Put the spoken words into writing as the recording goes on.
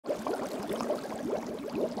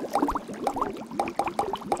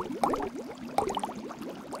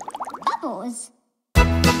nose.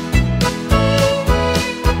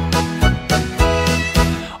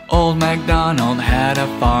 Old Macdonald had a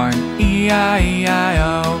farm,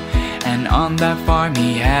 E-I-E-I-O. And on that farm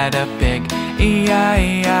he had a pig,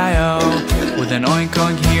 E-I-E-I-O. With an oink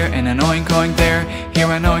oink here and an oink oink there,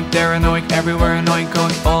 here an oink, there an oink, everywhere an oink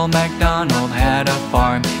oink. Old Macdonald had a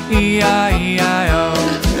farm, E-I-E-I-O.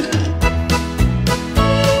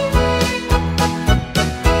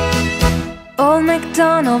 Old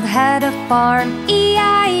Macdonald had a farm,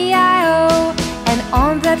 E-I-E-I-O. And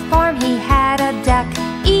on that farm he had a duck,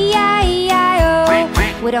 E-I-E-I-O.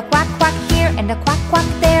 With a quack quack here and a quack quack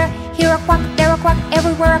there, here a quack, there a quack,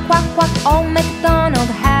 everywhere a quack quack. Old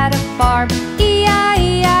Macdonald had a farm,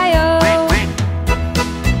 E-I-E-I-O.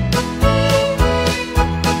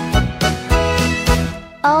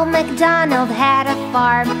 Old Macdonald had a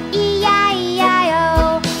farm,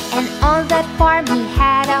 E-I-E-I-O. And on that farm he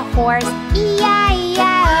had a horse,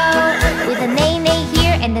 E-I-E-I-O. With a neigh neigh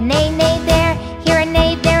here and a neigh neigh there, here a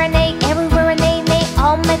neigh, there a neigh, everywhere a neigh neigh.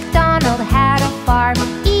 Old Macdonald had a farm,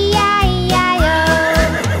 E-I-E-I-O.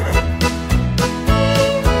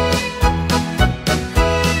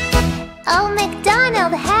 Old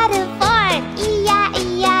Macdonald had a farm,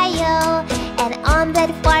 E-I-E-I-O. And on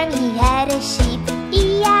that farm he had a sheep,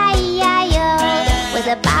 E-I-E-I-O. With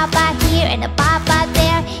a ba-ba here and a ba-ba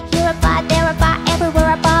there, here a ba, there a ba,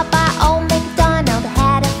 everywhere a ba-ba. Old Macdonald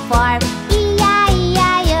had a farm,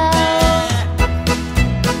 E-I-E-I-O.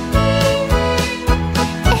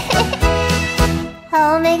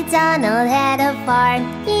 Old Macdonald had a farm,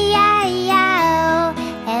 E-I-E-I-O.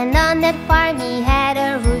 And on that farm he had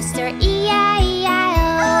a rooster,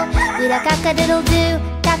 E-I-E-I-O. With a cock-a-doodle-doo,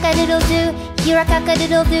 cock-a-doodle-doo, here a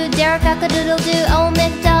cock-a-doodle-doo, there a cock-a-doodle-doo. Old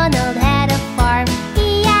Macdonald had a farm,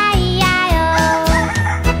 E-I-E-I-O.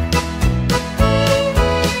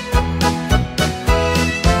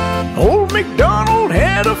 Old Macdonald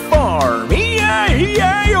had a farm,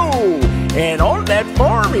 E-I-E-I-O. And on that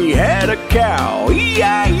farm he had a cow,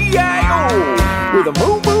 E-I-E-I-O. With a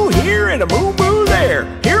moo-moo here and a moo-moo there,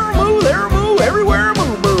 here a moo, there a moo, everywhere a moo.